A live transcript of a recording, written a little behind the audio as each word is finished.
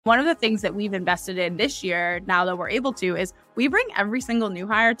One of the things that we've invested in this year, now that we're able to, is we bring every single new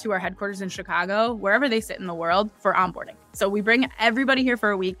hire to our headquarters in Chicago, wherever they sit in the world, for onboarding. So we bring everybody here for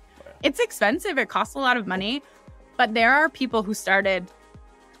a week. It's expensive. It costs a lot of money. But there are people who started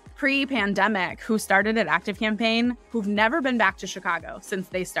pre-pandemic, who started at ActiveCampaign, who've never been back to Chicago since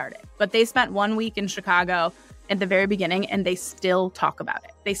they started. But they spent 1 week in Chicago at the very beginning, and they still talk about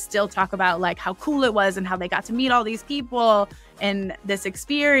it. They still talk about like how cool it was and how they got to meet all these people and this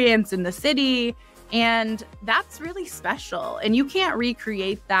experience in the city. And that's really special. And you can't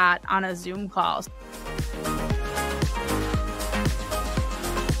recreate that on a Zoom call.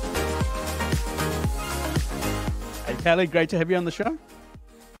 Hey, Kallie, great to have you on the show.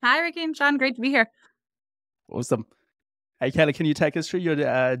 Hi, Ricky and Sean. Great to be here. Awesome. Hey, Kallie, can you take us through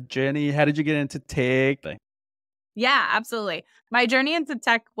your journey? How did you get into tech? Yeah, absolutely. My journey into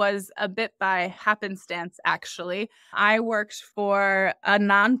tech was a bit by happenstance, actually. I worked for a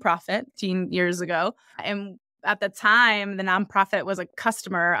nonprofit 15 years ago. And at the time, the nonprofit was a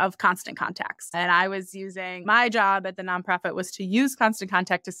customer of Constant Contacts. And I was using my job at the nonprofit was to use Constant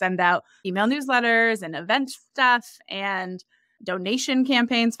Contact to send out email newsletters and event stuff and donation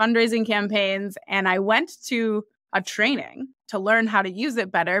campaigns, fundraising campaigns. And I went to a training to learn how to use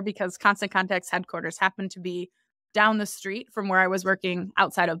it better because Constant Contact's headquarters happened to be down the street from where I was working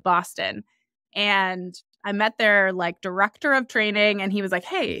outside of Boston. And I met their director of training, and he was like,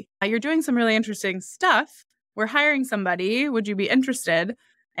 hey, you're doing some really interesting stuff. We're hiring somebody. Would you be interested?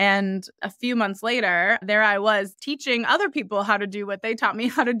 And a few months later, there I was teaching other people how to do what they taught me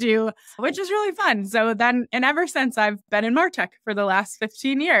how to do, which is really fun. So then, and ever since, I've been in MarTech for the last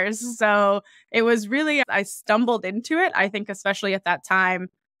 15 years. So it was really, I stumbled into it. I think especially at that time,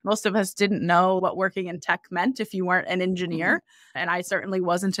 most of us didn't know what working in tech meant if you weren't an engineer. And I certainly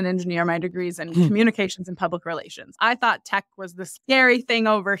wasn't an engineer. My degree's in communications and public relations. I thought tech was the scary thing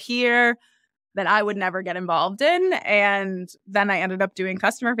over here that I would never get involved in. And then I ended up doing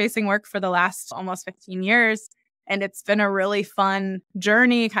customer-facing work for the last almost 15 years. And it's been a really fun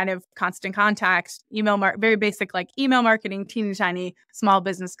journey, kind of Constant Contact, very basic email marketing, teeny tiny small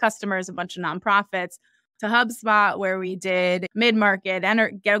business customers, a bunch of nonprofits, to HubSpot, where we did mid-market,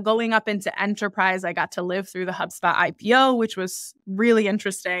 going up into enterprise. I got to live through the HubSpot IPO, which was really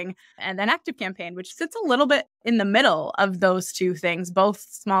interesting. And then ActiveCampaign, which sits a little bit in the middle of those two things, both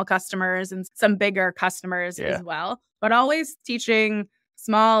small customers and some bigger customers as well. But always teaching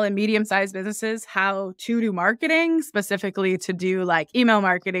small and medium-sized businesses how to do marketing, specifically to do email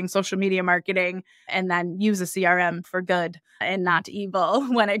marketing, social media marketing, and then use a CRM for good and not evil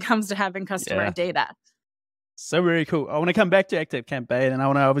when it comes to having customer data. So very cool. I want to come back to ActiveCampaign, and I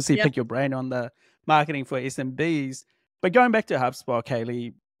want to obviously pick your brain on the marketing for SMBs. But going back to HubSpot,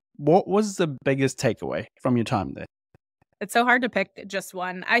 Kallie, what was the biggest takeaway from your time there? It's so hard to pick just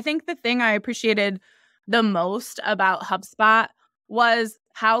one. I think the thing I appreciated the most about HubSpot was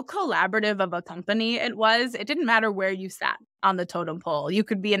how collaborative of a company it was. It didn't matter where you sat on the totem pole. You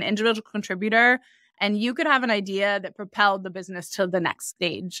could be an individual contributor, and you could have an idea that propelled the business to the next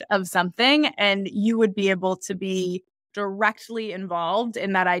stage of something, and you would be able to be directly involved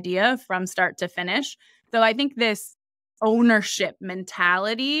in that idea from start to finish. So I think this ownership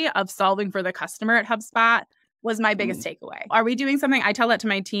mentality of solving for the customer at HubSpot was my biggest takeaway. Are we doing something? I tell that to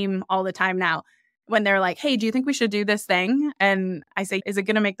my team all the time now. When they're like, hey, do you think we should do this thing? And I say, is it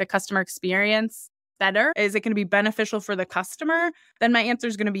going to make the customer experience better? Is it going to be beneficial for the customer? Then my answer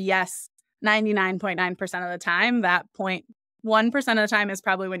is going to be yes. 99.9% of the time. That 0.1% of the time is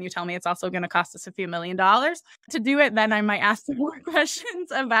probably when you tell me it's also going to cost us a few $1 million to do it. Then I might ask some more questions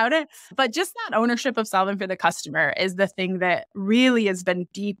about it. But just that ownership of solving for the customer is the thing that really has been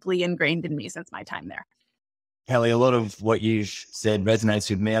deeply ingrained in me since my time there. Kallie, a lot of what you've said resonates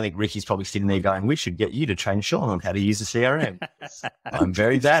with me. I think Ricky's probably sitting there going, we should get you to train Sean on how to use a CRM. I'm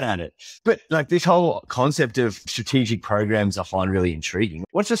very bad at it. But this whole concept of strategic programs I find really intriguing.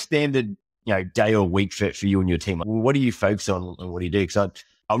 What's the standard day or week for you and your team? What do you focus on and what do you do? Because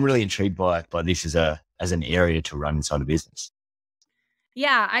I'm really intrigued by this as an area to run inside a business.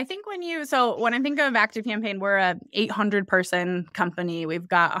 Yeah, I think when I think of ActiveCampaign, we're a 800-person company. We've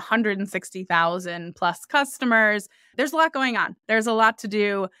got 160,000 plus customers. There's a lot going on. There's a lot to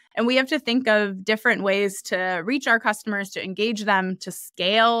do. And we have to think of different ways to reach our customers, to engage them, to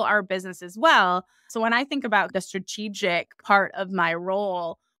scale our business as well. So when I think about the strategic part of my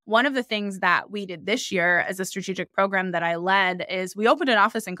role, one of the things that we did this year as a strategic program that I led is we opened an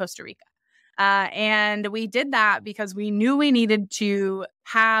office in Costa Rica. And we did that because we knew we needed to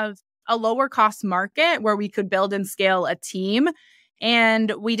have a lower cost market where we could build and scale a team.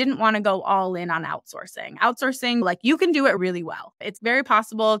 And we didn't want to go all in on outsourcing. Outsourcing, like you can do it really well. It's very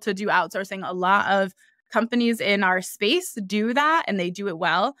possible to do outsourcing. A lot of companies in our space do that and they do it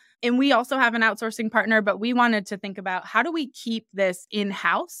well. And we also have an outsourcing partner, but we wanted to think about how do we keep this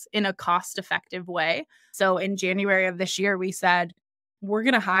in-house in a cost-effective way. So in January of this year, we said, we're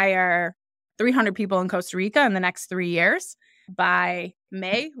going to hire 300 people in Costa Rica in the next 3 years. By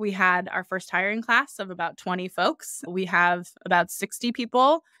May, we had our first hiring class of about 20 folks. We have about 60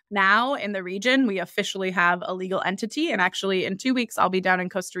 people now in the region. We officially have a legal entity. And actually, in 2 weeks, I'll be down in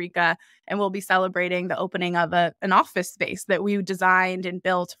Costa Rica and we'll be celebrating the opening of an office space that we designed and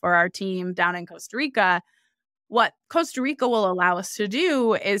built for our team down in Costa Rica. What Costa Rica will allow us to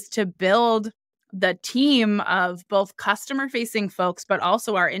do is to build the team of both customer-facing folks, but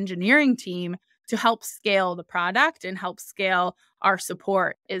also our engineering team to help scale the product and help scale our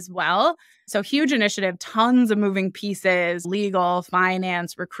support as well. So huge initiative, tons of moving pieces, legal,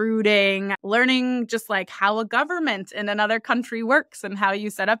 finance, recruiting, learning just like how a government in another country works and how you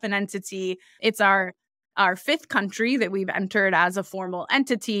set up an entity. It's our fifth country that we've entered as a formal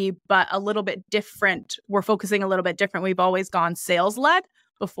entity, but a little bit different. We're focusing a little bit different. We've always gone sales-led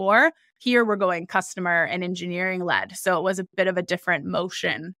before. Here we're going customer and engineering-led. So it was a bit of a different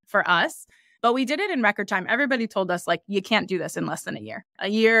motion for us. But we did it in record time. Everybody told us, like, you can't do this in less than a year. A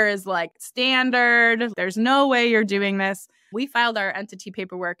year is like standard. There's no way you're doing this. We filed our entity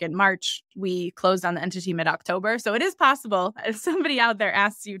paperwork in March. We closed on the entity mid-October. So it is possible if somebody out there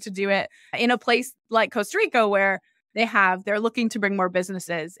asks you to do it in a place like Costa Rica where they're looking to bring more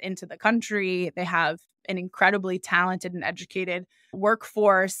businesses into the country. They have an incredibly talented and educated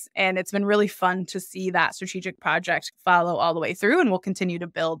workforce. And it's been really fun to see that strategic project follow all the way through. And we'll continue to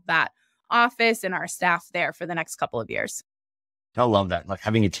build that office and our staff there for the next couple of years. I love that. Like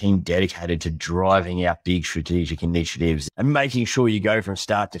having a team dedicated to driving out big strategic initiatives and making sure you go from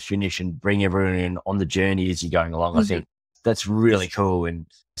start to finish and bring everyone in on the journey as you're going along. I think that's really cool and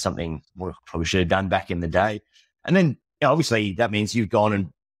something we probably should have done back in the day. And then obviously that means you've gone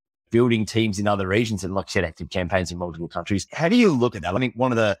and building teams in other regions and like you said, active campaigns in multiple countries. How do you look at that? I think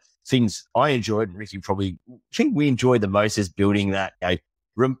one of the things I enjoyed, and Ricky probably think we enjoyed the most is building that,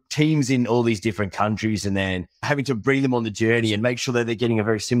 teams in all these different countries and then having to bring them on the journey and make sure that they're getting a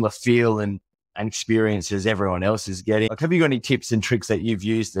very similar feel and experience as everyone else is getting. Like, have you got any tips and tricks that you've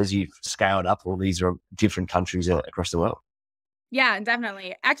used as you've scaled up all these different countries across the world? Yeah,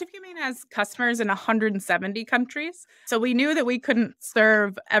 definitely. ActiveCampaign has customers in 170 countries. So we knew that we couldn't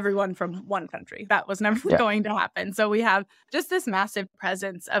serve everyone from one country. That was never going to happen. So we have just this massive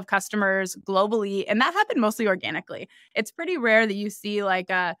presence of customers globally. And that happened mostly organically. It's pretty rare that you see like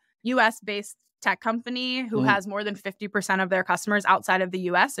a US-based tech company who has more than 50% of their customers outside of the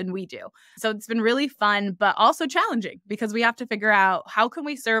US, and we do. So it's been really fun, but also challenging because we have to figure out how can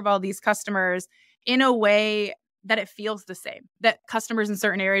we serve all these customers in a way that it feels the same, that customers in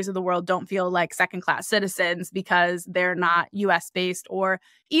certain areas of the world don't feel like second-class citizens because they're not US-based or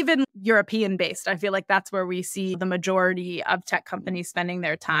even European-based. I feel like that's where we see the majority of tech companies spending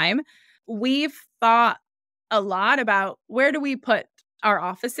their time. We've thought a lot about where do we put our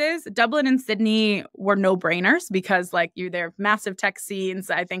offices. Dublin and Sydney were no-brainers because they're massive tech scenes.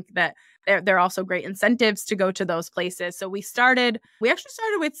 I think that there are also great incentives to go to those places. So we actually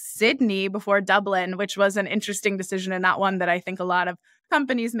started with Sydney before Dublin, which was an interesting decision and not one that I think a lot of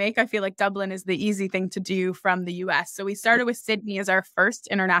companies make. I feel like Dublin is the easy thing to do from the US. So we started with Sydney as our first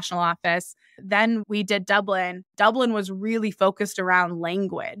international office. Then we did Dublin. Dublin was really focused around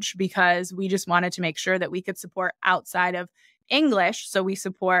language because we just wanted to make sure that we could support outside of English. So we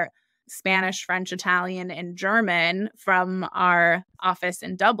support Spanish, French, Italian, and German from our office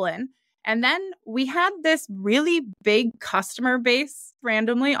in Dublin. And then we had this really big customer base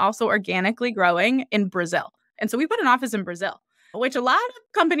randomly, also organically growing in Brazil. And so we put an office in Brazil, which a lot of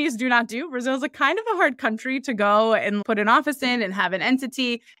companies do not do. Brazil is a kind of a hard country to go and put an office in and have an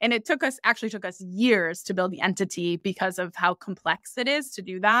entity. And it took us years to build the entity because of how complex it is to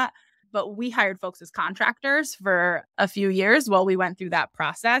do that. But we hired folks as contractors for a few years while we went through that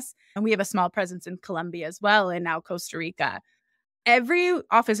process. And we have a small presence in Colombia as well, and now Costa Rica. Every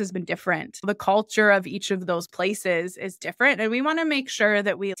office has been different. The culture of each of those places is different. And we want to make sure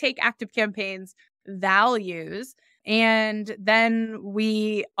that we take ActiveCampaign's values and then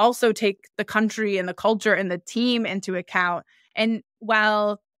we also take the country and the culture and the team into account. And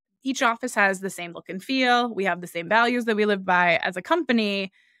while each office has the same look and feel, we have the same values that we live by as a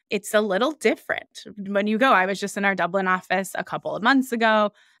company, it's a little different. When you go, I was just in our Dublin office a couple of months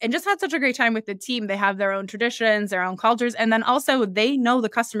ago and just had such a great time with the team. They have their own traditions, their own cultures, and then also they know the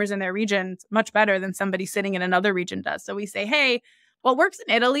customers in their region much better than somebody sitting in another region does. So we say, hey, what works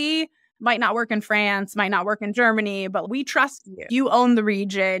in Italy might not work in France, might not work in Germany, but we trust you. You own the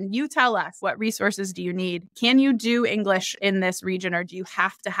region. You tell us, what resources do you need? Can you do English in this region, or do you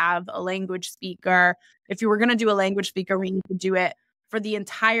have to have a language speaker? If you were going to do a language speaker, we need to do it for the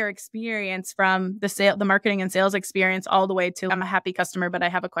entire experience, from the marketing and sales experience all the way to, I'm a happy customer, but I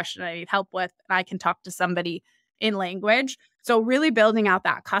have a question I need help with, and I can talk to somebody in language. So really building out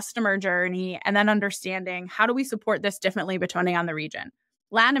that customer journey and then understanding, how do we support this differently depending on the region?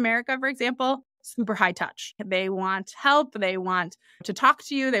 Latin America, for example, super high touch. They want help. They want to talk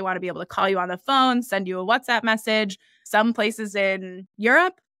to you. They want to be able to call you on the phone, send you a WhatsApp message. Some places in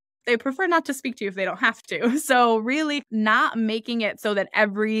Europe, they prefer not to speak to you if they don't have to. So really not making it so that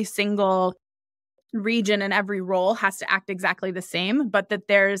every single region and every role has to act exactly the same, but that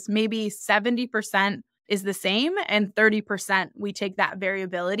there's maybe 70% is the same and 30% we take that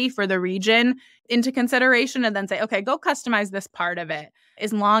variability for the region into consideration and then say, okay, go customize this part of it.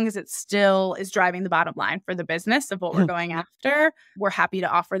 As long as it still is driving the bottom line for the business of what we're going after, we're happy to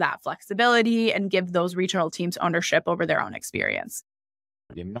offer that flexibility and give those regional teams ownership over their own experience.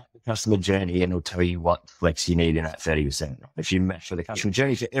 You map the customer journey and it'll tell you what flex you need in that 30%. If you match for the customer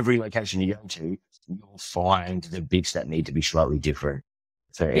journey for every location you go to, you'll find the bits that need to be slightly different.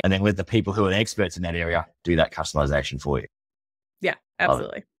 So, and then let the people who are experts in that area do that customization for you. Yeah,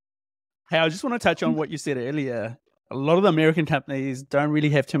 absolutely. Hey, I just want to touch on what you said earlier. A lot of the American companies don't really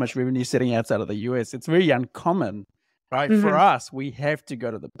have too much revenue sitting outside of the US. It's very uncommon, right? Mm-hmm. For us, we have to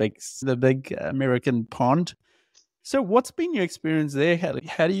go to the big American pond. So what's been your experience there?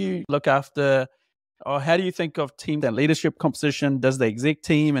 How do you look after, or how do you think of team and leadership composition? Does the exec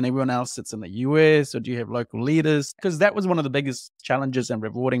team and everyone else sits in the US, or do you have local leaders? Because that was one of the biggest challenges and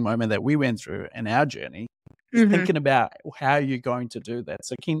rewarding moment that we went through in our journey, thinking about how you're going to do that.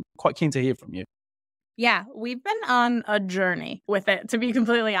 So quite keen to hear from you. Yeah, we've been on a journey with it, to be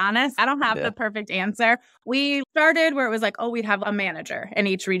completely honest. I don't have the perfect answer. We started where it was like, oh, we'd have a manager in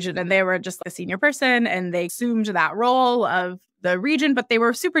each region, and they were just a senior person, and they assumed that role of the region, but they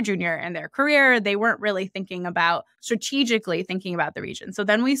were super junior in their career. They weren't really strategically thinking about the region. So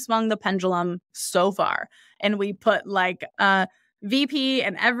then we swung the pendulum so far, and we put like a VP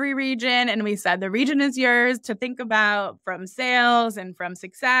in every region, and we said the region is yours to think about, from sales and from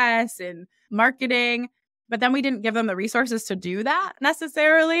success and marketing. But then we didn't give them the resources to do that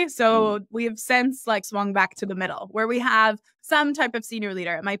necessarily. So we have since swung back to the middle, where we have some type of senior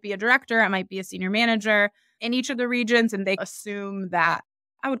leader. It might be a director, it might be a senior manager in each of the regions, and they assume that,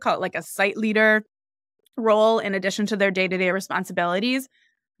 I would call it like a site leader role in addition to their day-to-day responsibilities.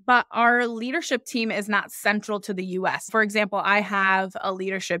 But our leadership team is not central to the US. For example, I have a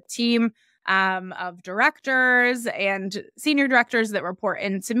leadership team of directors and senior directors that report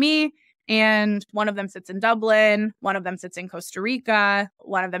into me. And one of them sits in Dublin, one of them sits in Costa Rica,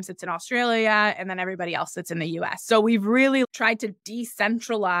 one of them sits in Australia, and then everybody else sits in the US. So we've really tried to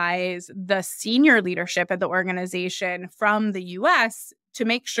decentralize the senior leadership at the organization from the US to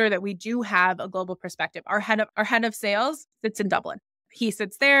make sure that we do have a global perspective. Our head of sales sits in Dublin. He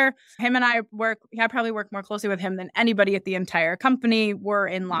sits there. Him and I probably work more closely with him than anybody at the entire company. We're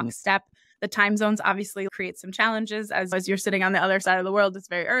in lockstep. The time zones obviously create some challenges. As you're sitting on the other side of the world, it's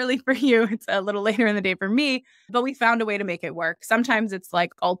very early for you. It's a little later in the day for me. But we found a way to make it work. Sometimes it's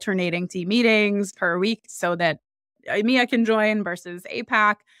like alternating team meetings per week so that EMEA can join versus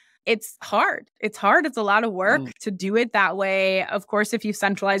APAC. It's hard. It's a lot of work to do it that way. Of course, if you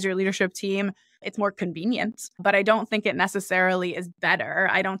centralize your leadership team, it's more convenient, but I don't think it necessarily is better.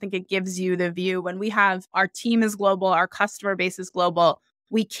 I don't think it gives you the view. When we have our team is global, our customer base is global,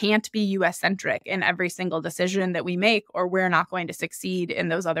 we can't be US centric in every single decision that we make, or we're not going to succeed in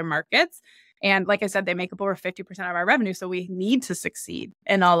those other markets. And like I said, they make up over 50% of our revenue. So we need to succeed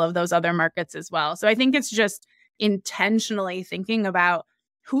in all of those other markets as well. So I think it's just intentionally thinking about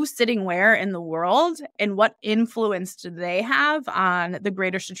who's sitting where in the world and what influence do they have on the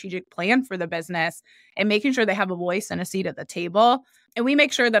greater strategic plan for the business, and making sure they have a voice and a seat at the table. And we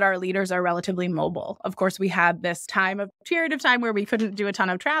make sure that our leaders are relatively mobile. Of course, we had this period of time where we couldn't do a ton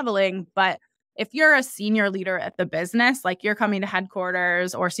of traveling, but if you're a senior leader at the business, like you're coming to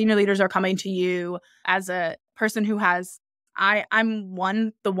headquarters, or senior leaders are coming to you as a person who has, I'm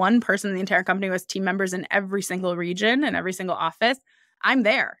the one person in the entire company who has team members in every single region and every single office. I'm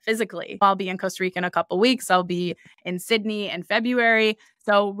there physically. I'll be in Costa Rica in a couple of weeks. I'll be in Sydney in February.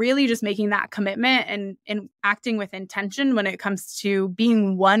 So really just making that commitment and acting with intention when it comes to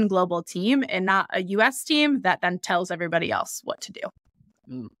being one global team and not a US team that then tells everybody else what to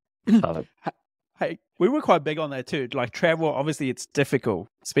do. Hey, We were quite big on that too. Like travel, obviously it's difficult,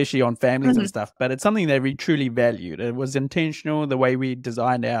 especially on families and stuff, but it's something that we truly valued. It was intentional, the way we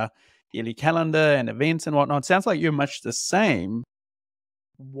designed our yearly calendar and events and whatnot. Sounds like you're much the same.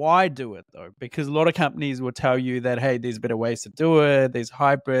 Why do it though? Because a lot of companies will tell you that, hey, there's better ways to do it. There's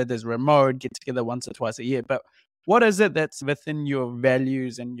hybrid, there's remote, get together once or twice a year. But what is it that's within your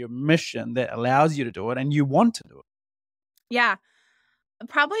values and your mission that allows you to do it and you want to do it? Yeah.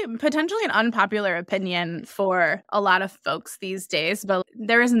 Probably potentially an unpopular opinion for a lot of folks these days, but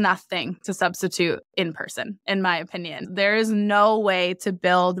there is nothing to substitute in person, in my opinion. There is no way to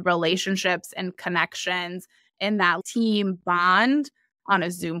build relationships and connections in that team bond on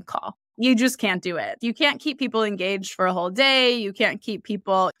a Zoom call. You just can't do it. You can't keep people engaged for a whole day. You can't keep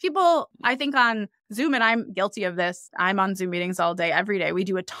people, I think on Zoom, and I'm guilty of this. I'm on Zoom meetings all day, every day. We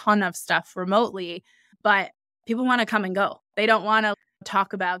do a ton of stuff remotely, but people want to come and go. They don't want to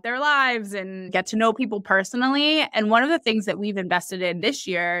talk about their lives and get to know people personally. And one of the things that we've invested in this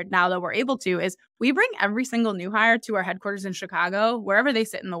year, now that we're able to, is we bring every single new hire to our headquarters in Chicago, wherever they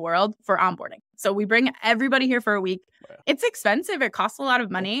sit in the world, for onboarding. So we bring everybody here for a week. Wow. It's expensive. It costs a lot of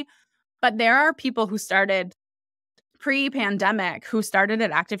money. But there are people who started pre-pandemic, who started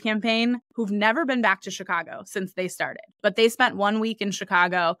at ActiveCampaign, who've never been back to Chicago since they started. But they spent 1 week in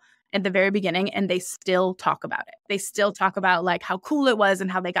Chicago at the very beginning, and they still talk about it. They still talk about like how cool it was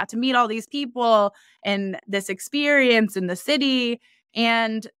and how they got to meet all these people and this experience in the city.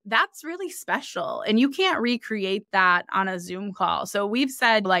 And that's really special. And you can't recreate that on a Zoom call. So we've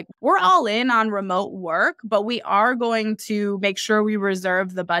said like, we're all in on remote work, but we are going to make sure we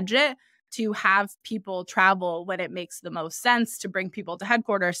reserve the budget to have people travel when it makes the most sense, to bring people to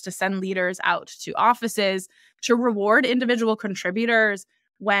headquarters, to send leaders out to offices, to reward individual contributors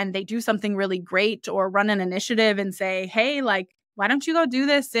when they do something really great, or run an initiative and say, hey, like, why don't you go do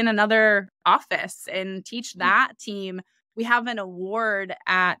this in another office and teach that team? We have an award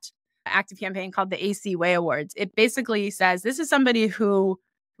at ActiveCampaign called the AC Way Awards. It basically says this is somebody who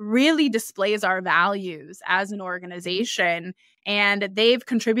really displays our values as an organization, and they've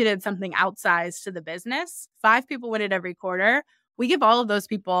contributed something outsized to the business. 5 people win it every quarter. We give all of those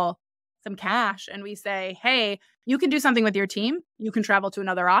people some cash and we say, hey, you can do something with your team. You can travel to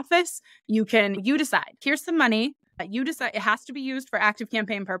another office. You decide. Here's some money. You decide. It has to be used for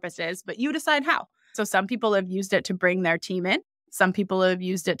ActiveCampaign purposes, but you decide how. So some people have used it to bring their team in. Some people have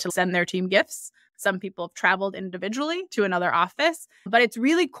used it to send their team gifts. Some people have traveled individually to another office. But it's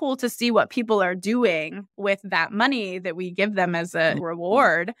really cool to see what people are doing with that money that we give them as a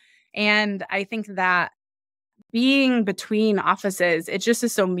reward. And I think that being between offices, it just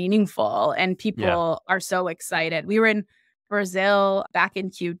is so meaningful, and people are so excited. We were in Brazil back in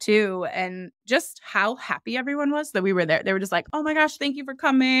Q2, and just how happy everyone was that we were there. They were just like, oh my gosh, thank you for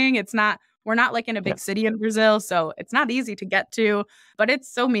coming. We're not like in a big city in Brazil, so it's not easy to get to, but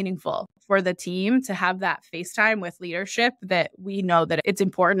it's so meaningful for the team to have that FaceTime with leadership that we know that it's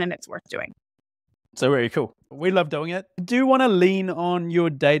important and it's worth doing. So very cool. We love doing it. I do want to lean on your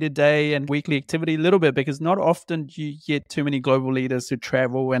day-to-day and weekly activity a little bit, because not often do you get too many global leaders who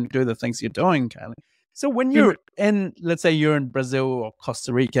travel and do the things you're doing, Kallie. So when you're in, let's say you're in Brazil or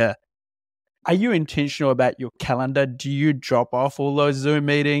Costa Rica, are you intentional about your calendar? Do you drop off all those Zoom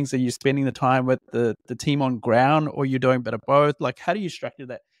meetings? Are you spending the time with the team on ground, or you're doing a bit of both? Like, how do you structure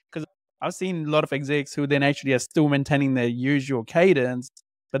that? Because I've seen a lot of execs who then actually are still maintaining their usual cadence,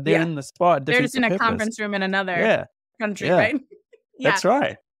 but they're in the spot. They're just in a conference room in another country, right? That's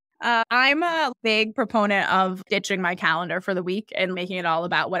right. I'm a big proponent of ditching my calendar for the week and making it all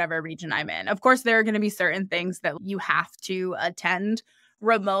about whatever region I'm in. Of course, there are going to be certain things that you have to attend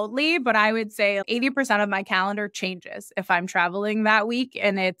remotely, but I would say 80% of my calendar changes if I'm traveling that week.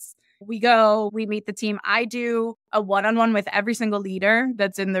 And we meet the team. I do a one-on-one with every single leader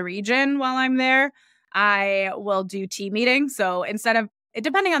that's in the region while I'm there. I will do team meetings. So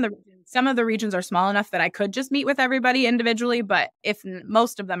depending on the region, some of the regions are small enough that I could just meet with everybody individually, but if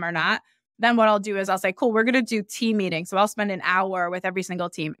most of them are not, then what I'll do is I'll say, cool, we're going to do team meetings. So I'll spend an hour with every single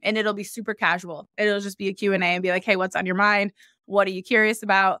team, and it'll be super casual. It'll just be a Q&A and be like, hey, what's on your mind? What are you curious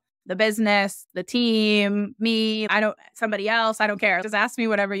about? The business, the team, me, somebody else, I don't care. Just ask me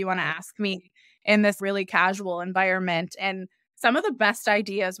whatever you want to ask me in this really casual environment. And some of the best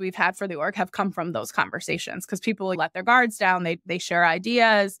ideas we've had for the org have come from those conversations, because people let their guards down. They share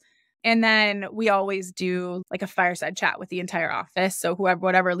ideas. And then we always do like a fireside chat with the entire office. So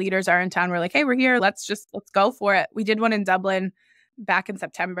whatever leaders are in town, we're like, hey, we're here. Let's go for it. We did one in Dublin back in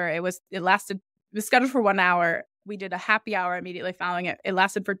September. It was scheduled for 1 hour. We did a happy hour immediately following it. It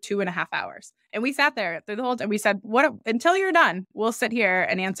lasted for 2.5 hours. And we sat there through the whole time. We said, until you're done, we'll sit here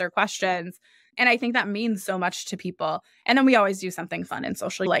and answer questions. And I think that means so much to people. And then we always do something fun and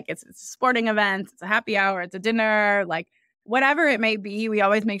social, like it's a sporting event, it's a happy hour, it's a dinner, like whatever it may be. We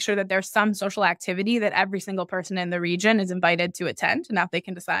always make sure that there's some social activity that every single person in the region is invited to attend. Now they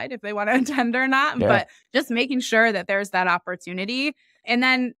can decide if they want to attend or not, but just making sure that there's that opportunity. And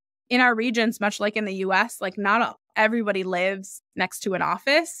then in our regions, much like in the US, like not everybody lives next to an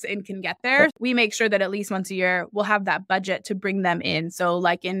office and can get there. We make sure that at least once a year, we'll have that budget to bring them in. So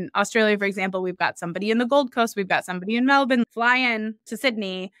like in Australia, for example, we've got somebody in the Gold Coast, we've got somebody in Melbourne, fly in to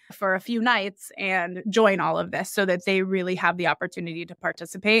Sydney for a few nights and join all of this so that they really have the opportunity to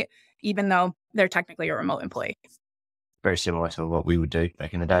participate, even though they're technically a remote employee. Very similar to what we would do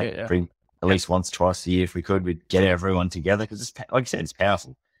back in the day. Bring at least once, twice a year if we could, we'd get everyone together because it's, like you said, it's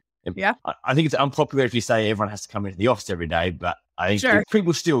powerful. Yeah. I think it's unpopular if you say everyone has to come into the office every day, but I think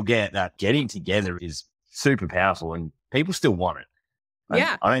people still get that getting together is super powerful and people still want it.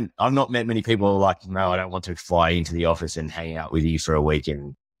 I've not met many people who are like, no, I don't want to fly into the office and hang out with you for a week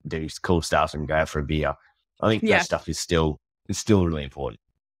and do cool stuff and go out for a beer. I think that stuff is still really important.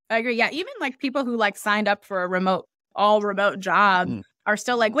 I agree. Yeah. Even like people who like signed up for a all remote job are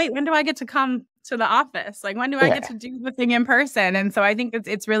still like, wait, when do I get to come to the office? Like, when do I get to do the thing in person? And so I think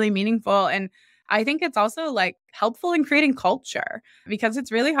it's really meaningful. And I think it's also like helpful in creating culture because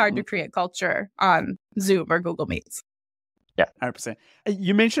it's really hard to create culture on Zoom or Google Meets. Yeah, 100%.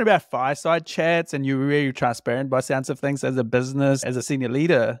 You mentioned about fireside chats and you were really transparent by sounds of things as a business, as a senior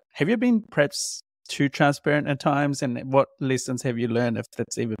leader. Have you been perhaps too transparent at times? And what lessons have you learned if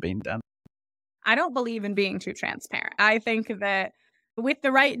that's ever been done? I don't believe in being too transparent. I think that with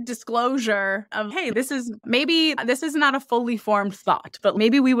the right disclosure of, hey, this is not a fully formed thought, but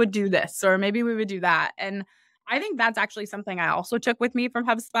maybe we would do this or maybe we would do that. And I think that's actually something I also took with me from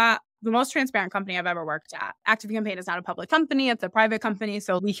HubSpot, the most transparent company I've ever worked at. ActiveCampaign is not a public company, it's a private company,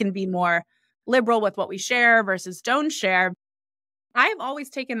 so we can be more liberal with what we share versus don't share. I've always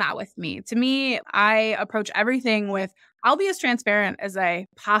taken that with me. To me, I approach everything with, I'll be as transparent as I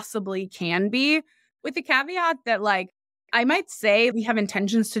possibly can be, with the caveat that like, I might say we have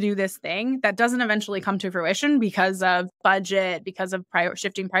intentions to do this thing that doesn't eventually come to fruition because of budget, because of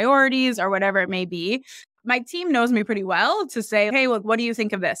shifting priorities or whatever it may be. My team knows me pretty well to say, hey, look, what do you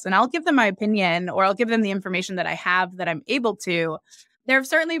think of this? And I'll give them my opinion or I'll give them the information that I have that I'm able to. There have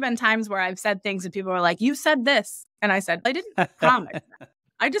certainly been times where I've said things and people are like, you said this. And I said, I didn't promise.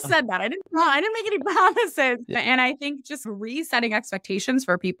 I just said that. I didn't make any promises. And I think just resetting expectations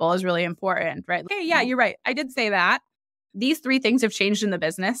for people is really important, right? Okay, yeah, you're right. I did say that. These 3 things have changed in the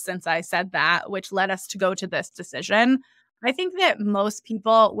business since I said that, which led us to go to this decision. I think that most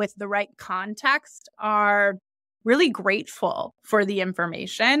people with the right context are really grateful for the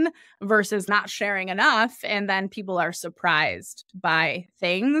information versus not sharing enough. And then people are surprised by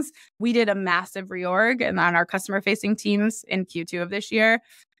things. We did a massive reorg and on our customer facing teams in Q2 of this year.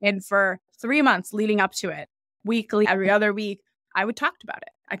 And for 3 months leading up to it, weekly, every other week, I talked about it.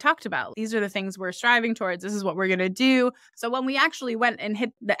 I talked about these are the things we're striving towards. This is what we're going to do. So when we actually went and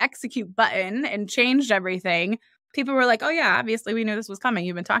hit the execute button and changed everything, people were like, oh yeah, obviously we knew this was coming.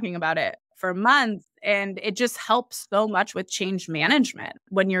 You've been talking about it for months. And it just helps so much with change management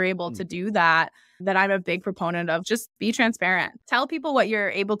when you're able to do that I'm a big proponent of. Just be transparent. Tell people what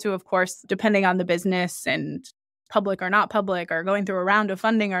you're able to, of course, depending on the business and public or not public or going through a round of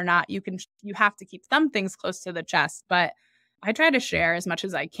funding or not, you have to keep some things close to the chest. But I try to share as much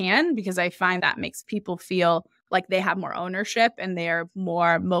as I can because I find that makes people feel like they have more ownership and they're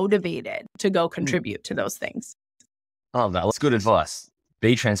more motivated to go contribute to those things. Oh, that's good advice.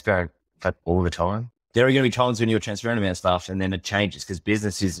 Be transparent all the time. There are going to be times when you're transparent about stuff and then it changes because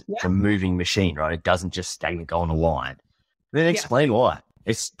business is a moving machine, right? It doesn't just stagnate, go on a line. Then explain why.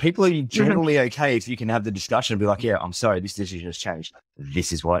 People are generally okay if you can have the discussion and be like, yeah, I'm sorry, this decision has changed.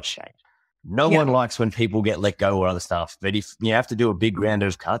 This is why it's changed. No one likes when people get let go or other stuff. But if you have to do a big round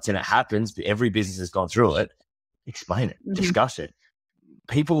of cuts and it happens, every business has gone through it, explain it, discuss it.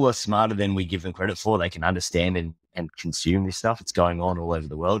 People are smarter than we give them credit for. They can understand and consume this stuff. It's going on all over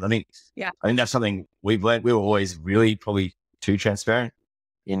the world. I think that's something we've learned. We were always really probably too transparent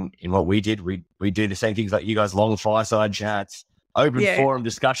in what we did. We do the same things like you guys, long fireside chats, open forum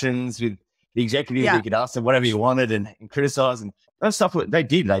discussions with the executives. You could ask them whatever you wanted and criticize. And that stuff they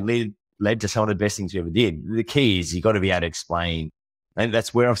did. They led to some of the best things we ever did. The key is you got to be able to explain. And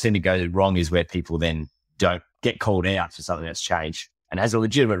that's where I've seen it go wrong is where people then don't get called out for something that's changed and has a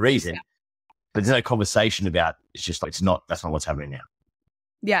legitimate reason. But there's no conversation about it's just like that's not what's happening now.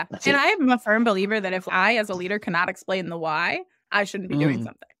 Yeah. And I am a firm believer that if I as a leader cannot explain the why, I shouldn't be doing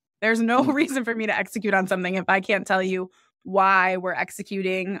something. There's no reason for me to execute on something if I can't tell you why we're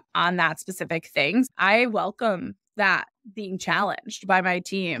executing on that specific things. I welcome that being challenged by my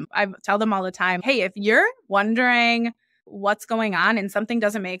team. I tell them all the time, hey, if you're wondering what's going on and something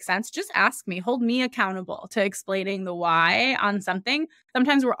doesn't make sense, just ask me, hold me accountable to explaining the why on something.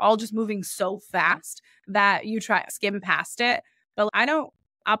 Sometimes we're all just moving so fast that you try to skim past it. But I don't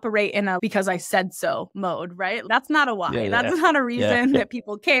operate in a because I said so mode, right? That's not a why. That's not a reason that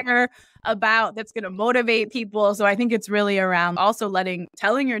people care about, that's going to motivate people. So I think it's really around also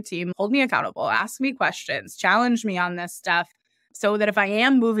telling your team, hold me accountable, ask me questions, challenge me on this stuff, so that if I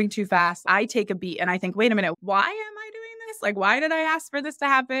am moving too fast, I take a beat and I think, wait a minute, why am I doing this? Like, why did I ask for this to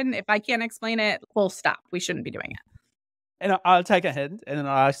happen? If I can't explain it, full stop. We shouldn't be doing it. And I'll take a hint and then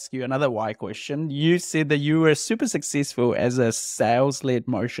I'll ask you another why question. You said that you were super successful as a sales-led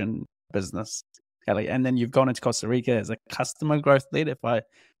motion business, Kallie, and then you've gone into Costa Rica as a customer growth lead, if I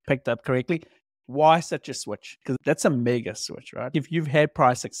picked up correctly. Why such a switch? Because that's a mega switch, right? If you've had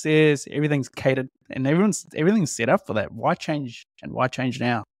prior success, everything's catered and everything's set up for that. Why change, and why change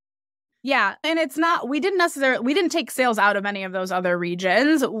now? Yeah. And it's not, we didn't take sales out of any of those other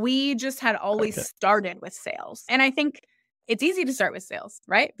regions. We just had always started with sales. And I think it's easy to start with sales,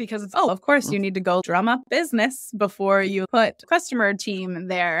 right? Because of course you need to go drum up business before you put customer team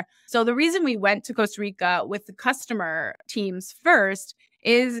there. So the reason we went to Costa Rica with the customer teams first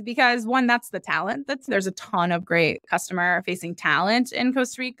is because, one, that's the talent. There's a ton of great customer facing talent in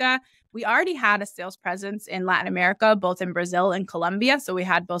Costa Rica. We already had a sales presence in Latin America, both in Brazil and Colombia. So we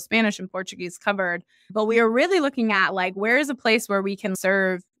had both Spanish and Portuguese covered. But we were really looking at where is a place where we can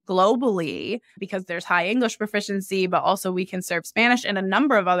serve globally, because there's high English proficiency, but also we can serve Spanish and a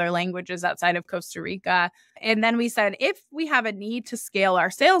number of other languages outside of Costa Rica. And then we said, if we have a need to scale our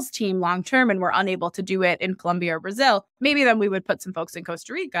sales team long-term and we're unable to do it in Colombia or Brazil, maybe then we would put some folks in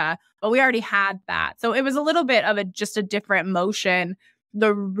Costa Rica, but we already had that. So it was a little bit of just a different motion.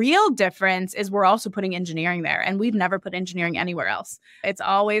 The real difference is we're also putting engineering there, and we've never put engineering anywhere else. It's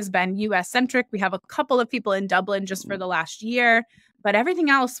always been US-centric. We have a couple of people in Dublin just for the last year, but everything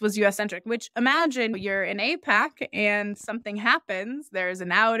else was US-centric, which, imagine you're in APAC and something happens, there's an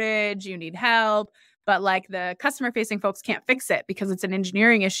outage, you need help, but the customer-facing folks can't fix it because it's an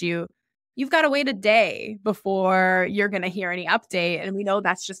engineering issue. You've got to wait a day before you're going to hear any update. And we know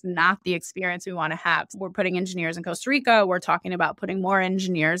that's just not the experience we want to have. We're putting engineers in Costa Rica. We're talking about putting more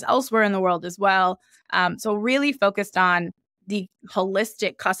engineers elsewhere in the world as well. So really focused on the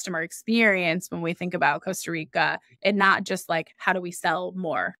holistic customer experience when we think about Costa Rica, and not just how do we sell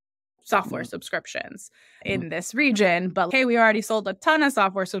more software subscriptions in this region, but hey, we already sold a ton of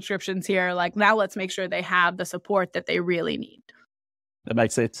software subscriptions here. Now let's make sure they have the support that they really need. That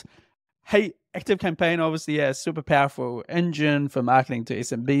makes sense. Hey, ActiveCampaign obviously a super powerful engine for marketing to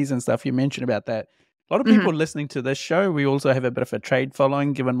SMBs and stuff. You mentioned about that. A lot of people listening to this show, we also have a bit of a trade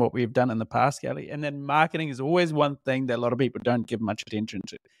following given what we've done in the past, Kallie. And then marketing is always one thing that a lot of people don't give much attention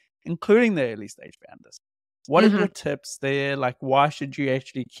to, including the early stage founders. What are your tips there? Why should you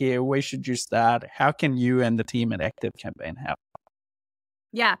actually care? Where should you start? How can you and the team at ActiveCampaign help?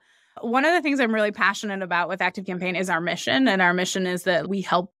 Yeah. One of the things I'm really passionate about with ActiveCampaign is our mission. And our mission is that we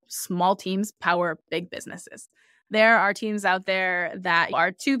help small teams power big businesses. There are teams out there that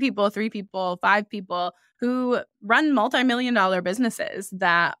are 2 people, 3 people, 5 people who run multi-million-dollar businesses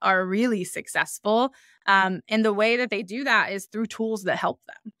that are really successful. And the way that they do that is through tools that help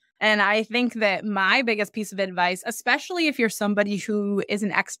them. And I think that my biggest piece of advice, especially if you're somebody who is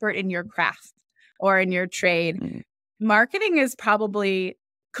an expert in your craft or in your trade, marketing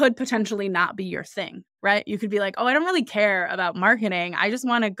could potentially not be your thing, right? You could be like, oh, I don't really care about marketing. I just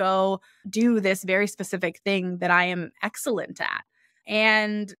want to go do this very specific thing that I am excellent at.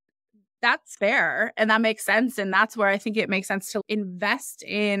 And that's fair. And that makes sense. And that's where I think it makes sense to invest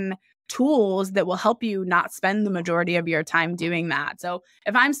in tools that will help you not spend the majority of your time doing that. So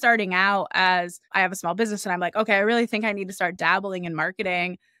if I'm starting out as I have a small business and I'm like, okay, I really think I need to start dabbling in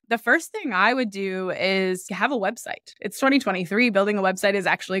marketing, the first thing I would do is have a website. It's 2023. Building a website is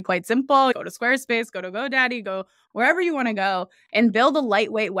actually quite simple. Go to Squarespace, go to GoDaddy, go wherever you want to go and build a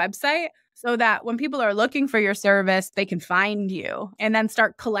lightweight website so that when people are looking for your service, they can find you, and then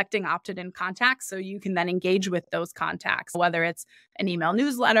start collecting opted-in contacts so you can then engage with those contacts, whether it's an email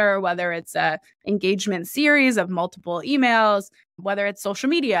newsletter, whether it's a engagement series of multiple emails, whether it's social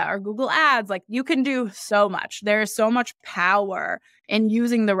media or Google Ads. You can do so much. There's so much power in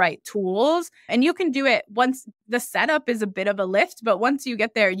using the right tools, and you can do it once the setup is a bit of a lift, but once you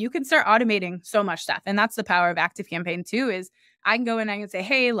get there, you can start automating so much stuff. And that's the power of ActiveCampaign too, is I can go in and I can say,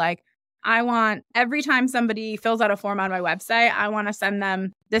 hey, I want every time somebody fills out a form on my website, I want to send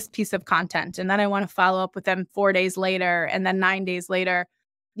them this piece of content. And then I want to follow up with them 4 days later and then 9 days later.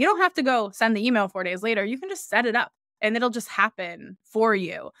 You don't have to go send the email 4 days later. You can just set it up and it'll just happen for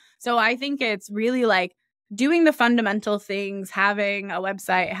you. So I think it's really like doing the fundamental things, having a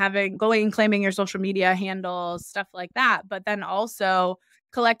website, going and claiming your social media handles, stuff like that. But then also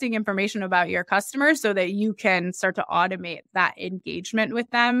collecting information about your customers so that you can start to automate that engagement with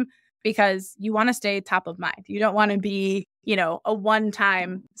them, because you want to stay top of mind. You don't want to be, a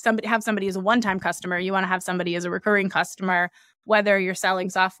one-time somebody as a one-time customer. You want to have somebody as a recurring customer, whether you're selling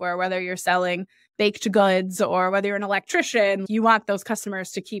software, whether you're selling baked goods, or whether you're an electrician. You want those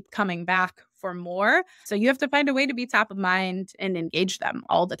customers to keep coming back for more. So you have to find a way to be top of mind and engage them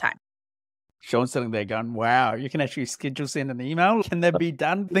all the time. Sean's sitting there going, wow, you can actually schedule send an email. Can that be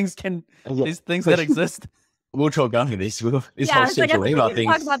done? There's things that exist. We'll talk after this. This whole schedule email thing.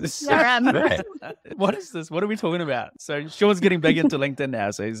 Talk about the CRM. What is this? What are we talking about? So Sean's getting big into LinkedIn now.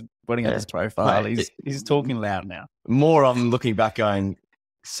 So he's putting up his profile. He's talking loud now. More I'm looking back going,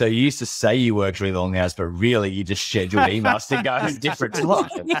 so you used to say you worked really long hours, but really you just scheduled emails to go in different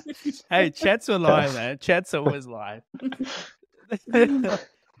times. Hey, chats are live, man. Chats are always live.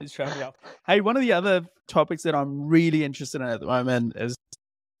 Hey, one of the other topics that I'm really interested in at the moment is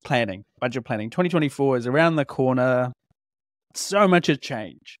budget planning. 2024 is around the corner. So much has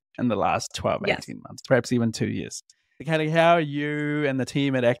changed in the last 12, 18 months, perhaps even 2 years. Kallie, how are you and the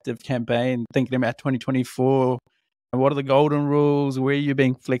team at ActiveCampaign thinking about 2024? And what are the golden rules? Where are you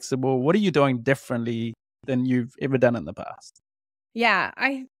being flexible? What are you doing differently than you've ever done in the past? Yeah,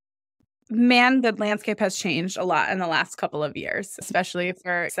 the landscape has changed a lot in the last couple of years, especially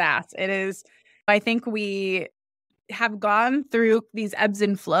for SaaS. I think we have gone through these ebbs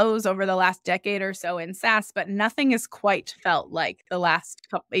and flows over the last decade or so in SaaS, but nothing has quite felt like the last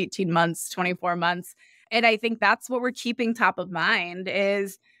 18 months, 24 months. And I think that's what we're keeping top of mind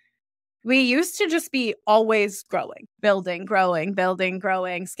is we used to just be always growing, building, growing,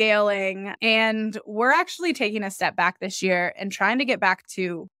 scaling. And we're actually taking a step back this year and trying to get back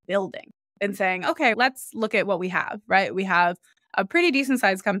to building and saying, okay, let's look at what we have, right? We have a pretty decent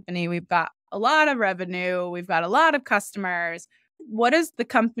sized company. We've got a lot of revenue. We've got a lot of customers. What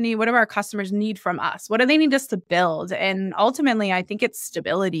do our customers need from us? What do they need us to build? And ultimately, I think it's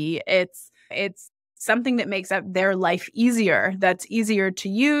stability. It's something that makes their life easier, that's easier to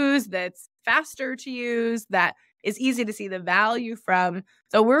use, that's faster to use, that is easy to see the value from.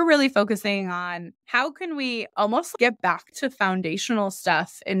 So we're really focusing on how can we almost get back to foundational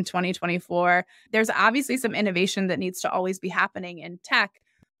stuff in 2024. There's obviously some innovation that needs to always be happening in tech.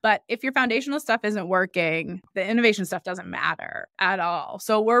 But if your foundational stuff isn't working, the innovation stuff doesn't matter at all.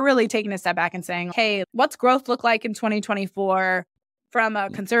 So we're really taking a step back and saying, hey, what's growth look like in 2024 from a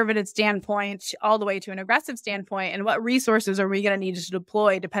conservative standpoint all the way to an aggressive standpoint? And what resources are we going to need to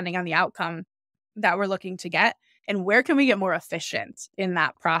deploy depending on the outcome that we're looking to get? And where can we get more efficient in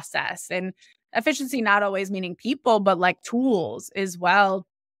that process? And efficiency not always meaning people, but like tools as well.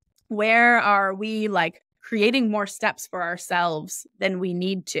 Where are we creating more steps for ourselves than we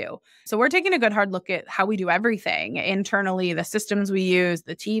need to? So we're taking a good hard look at how we do everything internally, the systems we use,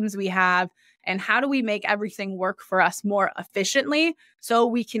 the teams we have, and how do we make everything work for us more efficiently so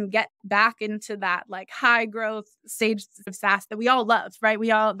we can get back into that high growth stage of SaaS that we all love, right?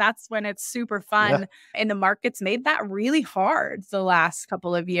 That's when it's super fun. Yeah. And the market's made that really hard the last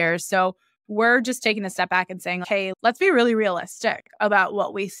couple of years. So we're just taking a step back and saying, hey, let's be really realistic about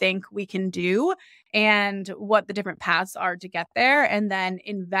what we think we can do and what the different paths are to get there, and then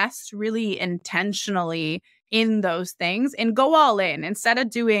invest really intentionally in those things and go all in. Instead of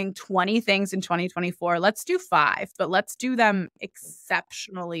doing 20 things in 2024, let's do 5, but let's do them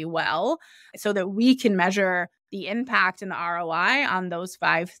exceptionally well so that we can measure the impact and the ROI on those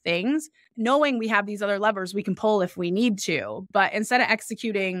 5 things, knowing we have these other levers we can pull if we need to. But instead of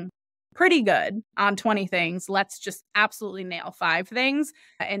executing pretty good on 20 things, let's just absolutely nail 5 things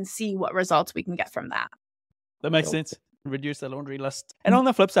and see what results we can get from that. That makes sense. Reduce the laundry list. And on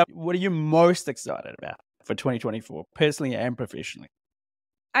the flip side, what are you most excited about for 2024, personally and professionally?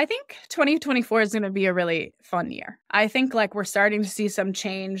 I think 2024 is going to be a really fun year. I think we're starting to see some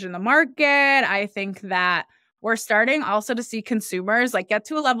change in the market. I think that we're starting also to see consumers get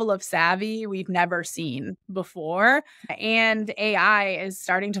to a level of savvy we've never seen before. And AI is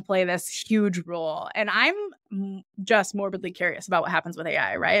starting to play this huge role. And I'm just morbidly curious about what happens with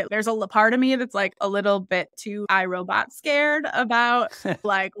AI, right? There's a part of me that's like a little bit too iRobot scared about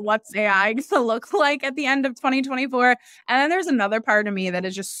like what's AI going to look like at the end of 2024. And then there's another part of me that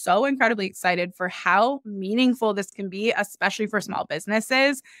is just so incredibly excited for how meaningful this can be, especially for small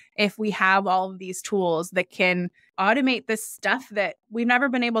businesses, if we have all of these tools that can automate this stuff that we've never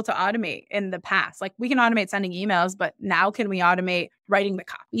been able to automate in the past. Like we can automate sending emails, but now can we automate writing the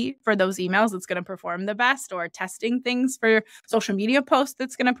copy for those emails that's going to perform the best, or testing things for social media posts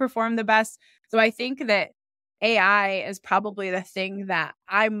that's going to perform the best? So I think that AI is probably the thing that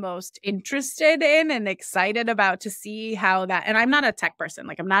I'm most interested in and excited about to see how that, and I'm not a tech person,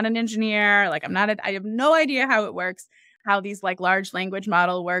 like I'm not an engineer, like I have no idea how it works, how these like large language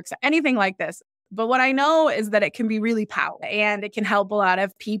model works, anything like this. But what I know is that it can be really powerful and it can help a lot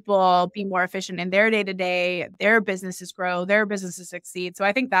of people be more efficient in their day-to-day, their businesses grow, their businesses succeed. So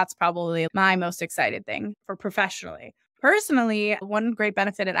I think that's probably my most excited thing for professionally. Personally, one great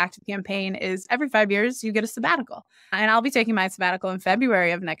benefit at ActiveCampaign is every 5 years, you get a sabbatical. And I'll be taking my sabbatical in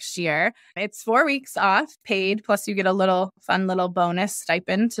February of next year. It's 4 weeks off, paid, plus you get a fun little bonus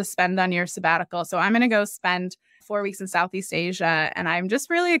stipend to spend on your sabbatical. So I'm going to go spend 4 weeks in Southeast Asia. And I'm just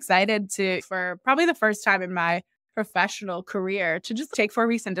really excited for probably the first time in my professional career, to just take 4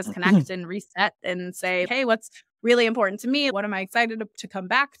 weeks and disconnect and reset and say, hey, what's really important to me? What am I excited to come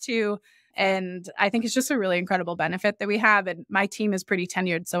back to? And I think it's just a really incredible benefit that we have. And my team is pretty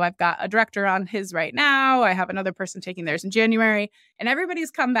tenured. So I've got a director on his right now. I have another person taking theirs in January. And everybody's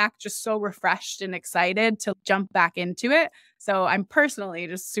come back just so refreshed and excited to jump back into it. So I'm personally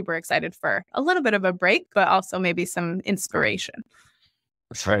just super excited for a little bit of a break, but also maybe some inspiration.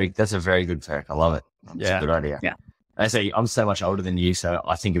 That's a very good perk. I love it. It's a good idea. Yeah. I say I'm so much older than you, so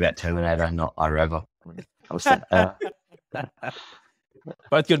I think about Terminator, not iRobot.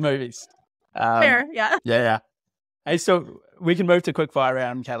 Both good movies. Fair, yeah. Yeah. Hey, so we can move to quick fire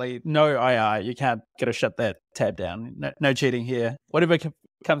round, Kallie. No AI. You can't get to shut that tab down. No cheating here. Whatever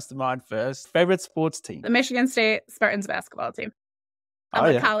comes to mind first. Favorite sports team? The Michigan State Spartans basketball team.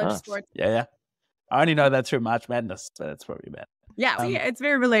 I'm a college sports. Yeah. I only know that through March Madness, so that's probably bad. Yeah, it's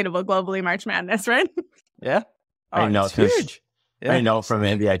very relatable globally, March Madness, right? Yeah. I know it's huge. I know it from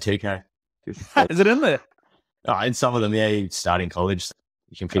NBA 2K. Is it in there? Oh, in some of them, you start in college. So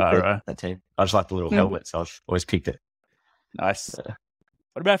you can pick that team. I just like the little helmet, so I've always picked it. Nice.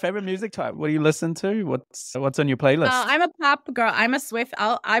 What about favorite music type? What do you listen to? What's on your playlist? I'm a pop girl. I'm a Swift.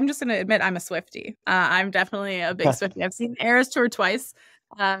 I'm just going to admit I'm a Swiftie. I'm definitely a big Swiftie. I've seen Eras tour twice,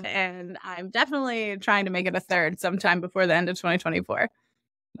 and I'm definitely trying to make it a third sometime before the end of 2024.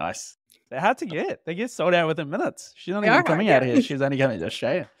 Nice. They're hard to get. They get sold out within minutes. She's not even coming out here. She's only coming to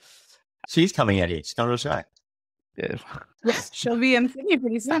Australia. She's coming out here. She's coming to Australia. Yeah. Yes, she'll be in Sydney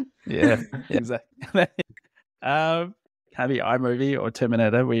pretty soon. Yeah, exactly. Can be iMovie or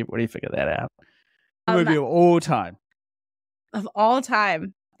Terminator. What do you figure that out? Movie of all time. Of all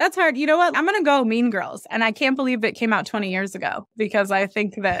time. That's hard. You know what? I'm going to go Mean Girls. And I can't believe it came out 20 years ago because I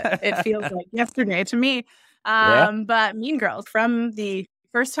think that it feels like yesterday to me. But Mean Girls, from the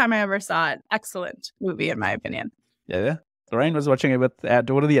first time I ever saw it, excellent movie in my opinion. Yeah. Lorraine was watching it with our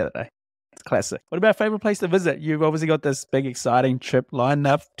daughter the other day. It's classic. What about favorite place to visit? You've obviously got this big, exciting trip lined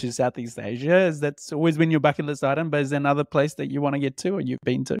up to Southeast Asia. That's always been your bucket list item, but is there another place that you want to get to or you've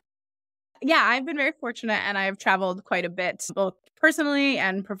been to? Yeah, I've been very fortunate and I've traveled quite a bit, both personally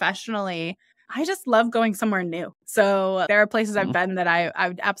and professionally. I just love going somewhere new. So there are places I've been that I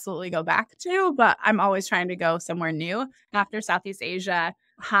would absolutely go back to, but I'm always trying to go somewhere new. After Southeast Asia,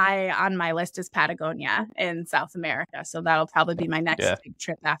 high on my list is Patagonia in South America. So that'll probably be my next big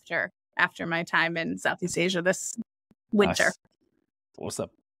trip after my time in Southeast Asia this winter. Nice. Awesome.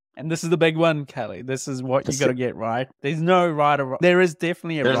 And this is the big one, Kallie. This is what you got to get right. There's no right or wrong. There is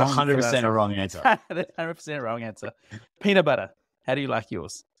definitely a wrong. There's 100% a wrong answer. There's 100% a wrong answer. Peanut butter. How do you like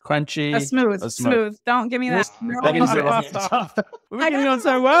yours? Crunchy? Smooth. Don't give me that. That is the wrong answer. We're getting on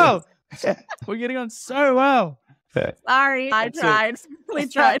so well. We're getting on so well. Sorry. I tried. We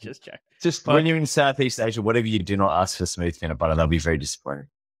tried. Just when you're in Southeast Asia, whatever you do not ask for smooth peanut butter, they'll be very disappointed.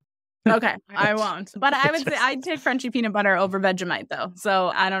 Okay, I won't. But I would say I'd take crunchy peanut butter over Vegemite, though.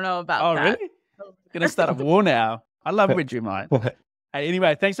 So I don't know about that. Oh, really? Going to start a war now. I love Vegemite. Hey,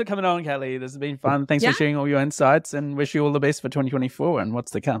 anyway, thanks for coming on, Kallie. This has been fun. Thanks for sharing all your insights and wish you all the best for 2024 and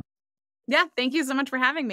what's to come. Yeah, thank you so much for having me.